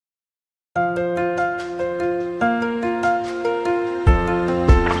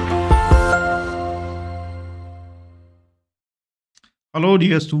Hello,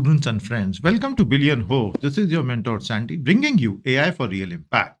 dear students and friends. Welcome to Billion Hope. This is your mentor, Sandy, bringing you AI for real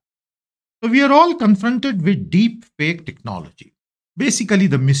impact. So, we are all confronted with deep fake technology, basically,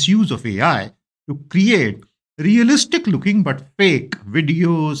 the misuse of AI to create realistic looking but fake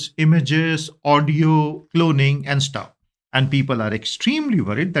videos, images, audio, cloning, and stuff. And people are extremely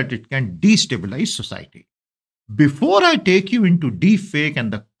worried that it can destabilize society. Before I take you into deepfake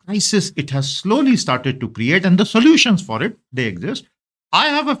and the crisis it has slowly started to create and the solutions for it, they exist, I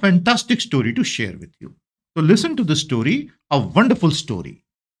have a fantastic story to share with you. So listen to the story, a wonderful story.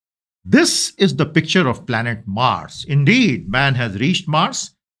 This is the picture of planet Mars. Indeed, man has reached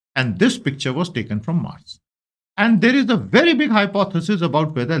Mars, and this picture was taken from Mars. And there is a very big hypothesis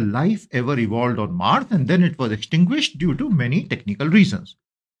about whether life ever evolved on Mars and then it was extinguished due to many technical reasons.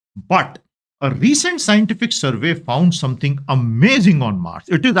 But a recent scientific survey found something amazing on Mars.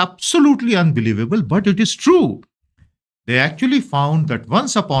 It is absolutely unbelievable, but it is true. They actually found that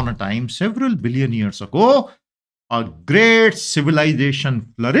once upon a time, several billion years ago, a great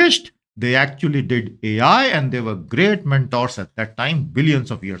civilization flourished. They actually did AI and they were great mentors at that time,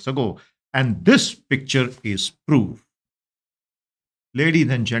 billions of years ago. And this picture is proof. Ladies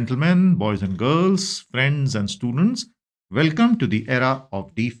and gentlemen, boys and girls, friends and students, welcome to the era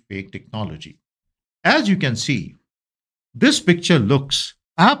of deepfake technology. As you can see, this picture looks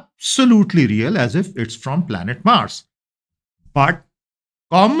absolutely real as if it's from planet Mars. But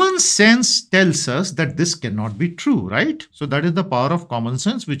common sense tells us that this cannot be true, right? So that is the power of common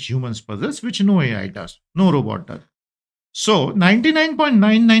sense which humans possess, which no AI does, no robot does. So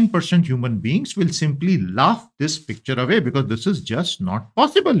 99.99% human beings will simply laugh this picture away because this is just not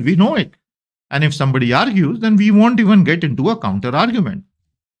possible. We know it. And if somebody argues, then we won't even get into a counter argument.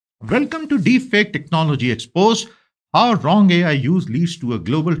 Welcome to Deepfake Technology Exposed, how wrong AI use leads to a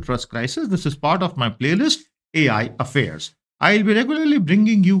global trust crisis. This is part of my playlist, AI Affairs. I'll be regularly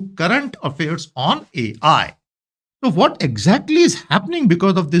bringing you current affairs on AI. So what exactly is happening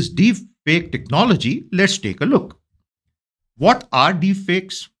because of this deepfake technology? Let's take a look. What are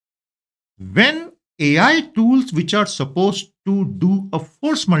deepfakes? When AI tools which are supposed to do a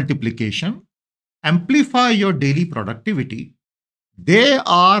force multiplication, amplify your daily productivity, they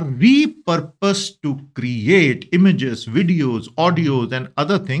are repurposed to create images, videos, audios, and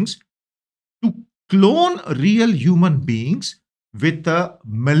other things to clone real human beings with a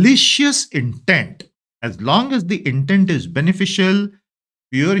malicious intent. As long as the intent is beneficial,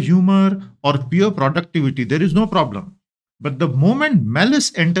 pure humor, or pure productivity, there is no problem. But the moment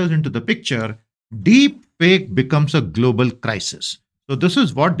malice enters into the picture, deep fake becomes a global crisis. So this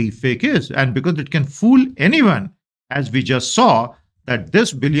is what deepfake is. And because it can fool anyone, as we just saw, that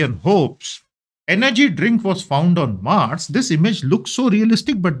this Billion Hopes energy drink was found on Mars, this image looks so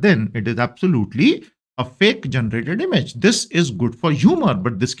realistic, but then it is absolutely a fake generated image. This is good for humor,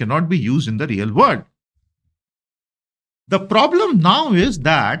 but this cannot be used in the real world. The problem now is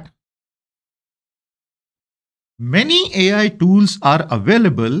that many AI tools are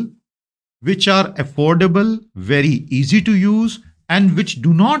available which are affordable, very easy to use, and which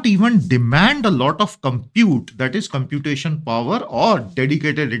do not even demand a lot of compute, that is computation power or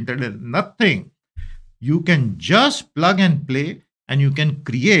dedicated internet, nothing. You can just plug and play and you can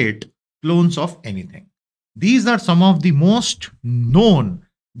create clones of anything. These are some of the most known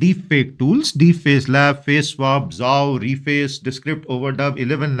deepfake tools: Deepface Lab, Face Swap, Zao, Reface, Descript, Overdub,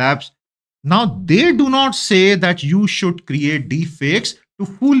 11 Labs. Now, they do not say that you should create deepfakes to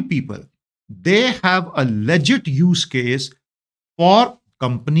fool people. They have a legit use case for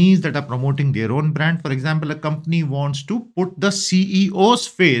companies that are promoting their own brand. For example, a company wants to put the CEO's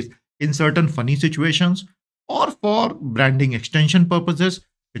face in certain funny situations, or for branding extension purposes.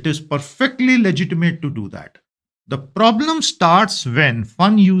 It is perfectly legitimate to do that. The problem starts when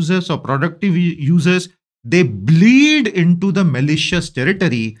fun users or productive users, they bleed into the malicious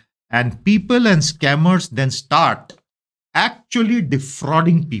territory, and people and scammers then start actually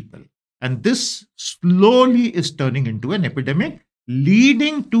defrauding people. And this slowly is turning into an epidemic,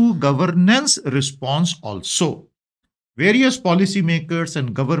 leading to governance response also. Various policymakers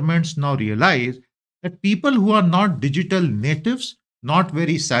and governments now realize that people who are not digital natives, not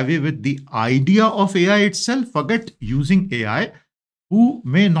very savvy with the idea of AI itself, forget using AI, who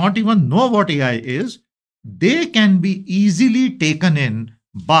may not even know what AI is, they can be easily taken in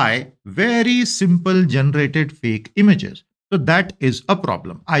by very simple generated fake images. So that is a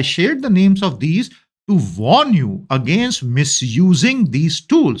problem. I shared the names of these to warn you against misusing these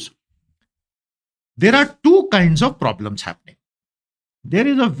tools. There are two kinds of problems happening. There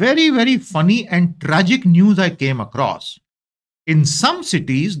is a very, very funny and tragic news I came across. In some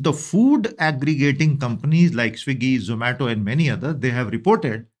cities, the food aggregating companies like Swiggy, Zomato, and many others, they have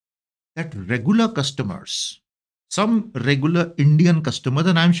reported that regular customers, some regular Indian customers,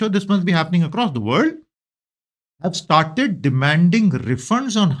 and I'm sure this must be happening across the world, have started demanding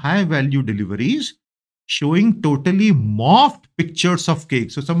refunds on high value deliveries, showing totally morphed pictures of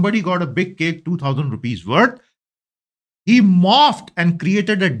cake. So somebody got a big cake, 2000 rupees worth. He morphed and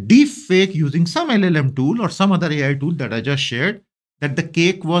created a deep fake using some LLM tool or some other AI tool that I just shared, that the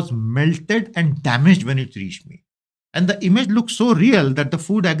cake was melted and damaged when it reached me. And the image looked so real that the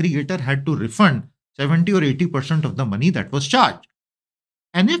food aggregator had to refund 70 or 80% of the money that was charged.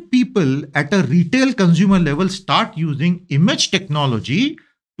 And if people at a retail consumer level start using image technology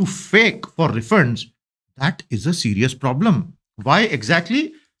to fake for refunds, that is a serious problem. Why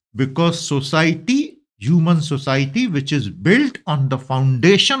exactly? Because society, human society, which is built on the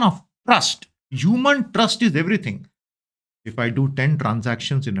foundation of trust, human trust is everything. If I do 10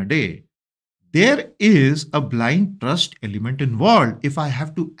 transactions in a day, there is a blind trust element involved. If I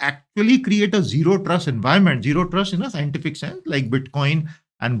have to actually create a zero trust environment, zero trust in a scientific sense, like Bitcoin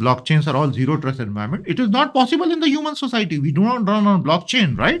and blockchains are all zero trust environment, it is not possible in the human society. We do not run on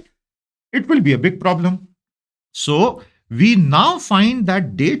blockchain, right? It will be a big problem. So we now find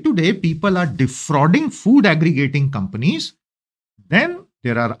that day to day people are defrauding food aggregating companies. Then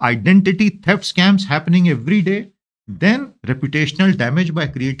there are identity theft scams happening every day. Then reputational damage by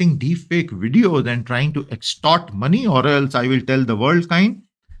creating deepfake videos and trying to extort money, or else I will tell the world kind,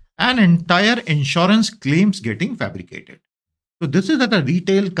 and entire insurance claims getting fabricated. So this is at a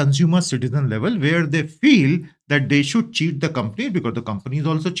retail consumer citizen level where they feel that they should cheat the company because the companies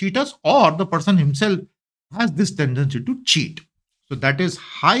also cheat us, or the person himself has this tendency to cheat. So that is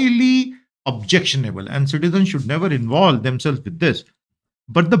highly objectionable, and citizens should never involve themselves with this.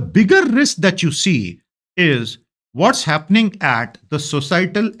 But the bigger risk that you see is what's happening at the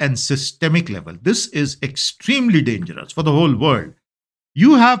societal and systemic level. This is extremely dangerous for the whole world.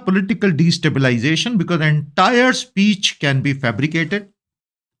 You have political destabilization because entire speech can be fabricated.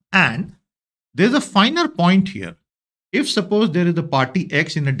 And there's a finer point here. If suppose there is a party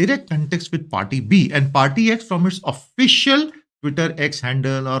X in a direct context with party B, and party X from its official Twitter X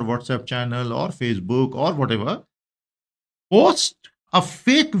handle or WhatsApp channel or Facebook or whatever, post a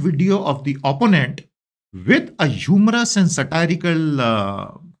fake video of the opponent with a humorous and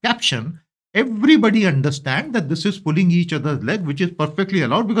satirical caption, everybody understands that this is pulling each other's leg, which is perfectly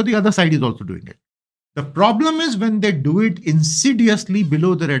allowed because the other side is also doing it. The problem is when they do it insidiously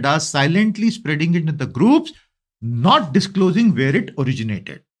below the radar, silently spreading it in the groups, not disclosing where it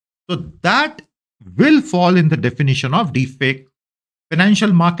originated. So that will fall in the definition of deepfake.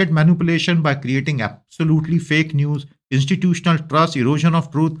 Financial market manipulation by creating absolutely fake news, institutional trust, erosion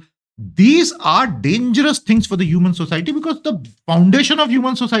of truth. These are dangerous things for the human society because the foundation of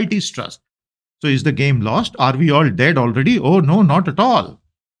human society is trust. So is the game lost? Are we all dead already? Oh no, not at all.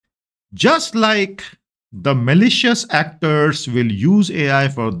 Just like the malicious actors will use AI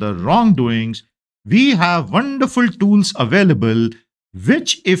for the wrongdoings, we have wonderful tools available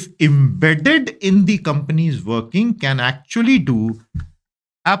which, if embedded in the company's working, can actually do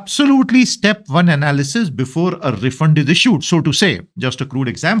absolutely step one analysis before a refund is issued, so to say. Just a crude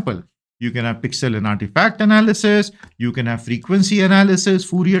example. You can have pixel and artifact analysis. You can have frequency analysis,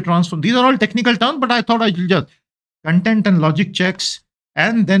 Fourier transform. These are all technical terms, but I thought I will just content and logic checks,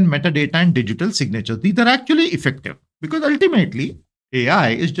 and then metadata and digital signatures. These are actually effective because ultimately AI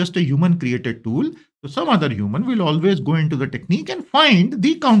is just a human created tool. So some other human will always go into the technique and find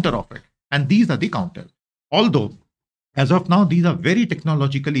the counter of it. And these are the counters. Although, as of now, these are very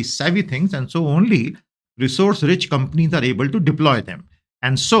technologically savvy things, and so only resource-rich companies are able to deploy them.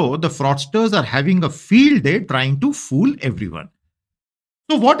 And so the fraudsters are having a field day trying to fool everyone.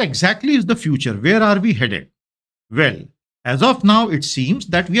 So what exactly is the future? Where are we headed? Well, as of now, it seems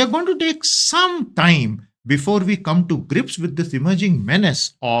that we are going to take some time before we come to grips with this emerging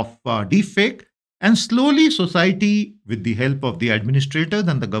menace of deepfake. And slowly society, with the help of the administrators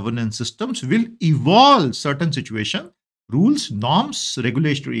and the governance systems, will evolve certain situations, rules, norms,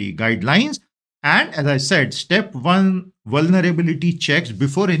 regulatory guidelines, and as I said, step one, vulnerability checks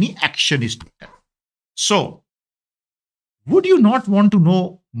before any action is taken. So, would you not want to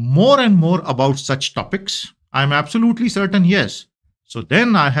know more and more about such topics? I'm absolutely certain yes. So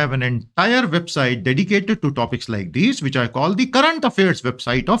then I have an entire website dedicated to topics like these, which I call the current affairs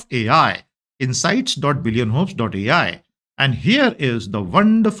website of AI, insights.billionhopes.ai. And here is the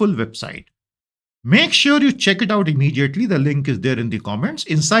wonderful website. Make sure you check it out immediately. The link is there in the comments.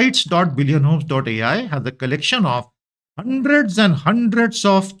 Insights.billionhopes.ai has a collection of hundreds and hundreds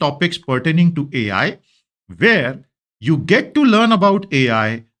of topics pertaining to AI, where You get to learn about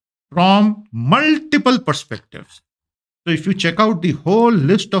AI from multiple perspectives. So if you check out the whole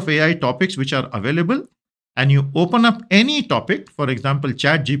list of AI topics which are available and you open up any topic, for example,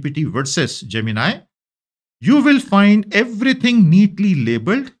 ChatGPT versus Gemini, you will find everything neatly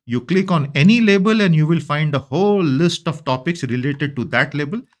labeled. You click on any label and you will find a whole list of topics related to that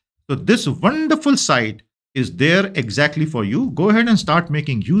label. So this wonderful site is there exactly for you. Go ahead and start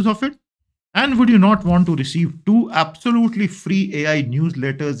making use of it. And would you not want to receive 2 absolutely free AI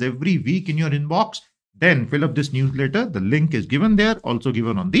newsletters every week in your inbox? Then fill up this newsletter. The link is given there, also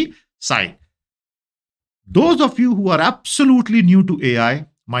given on the site. Those of you who are absolutely new to AI,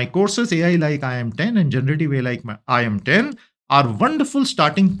 my courses AI like IM10 and generative AI like IM10 are wonderful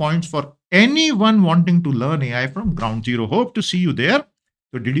starting points for anyone wanting to learn AI from ground zero. Hope to see you there.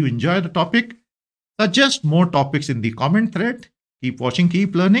 So did you enjoy the topic? Suggest more topics in the comment thread. Keep watching,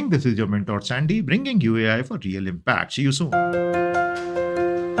 keep learning. This is your mentor Sandy, bringing you AI for real impact. See you soon.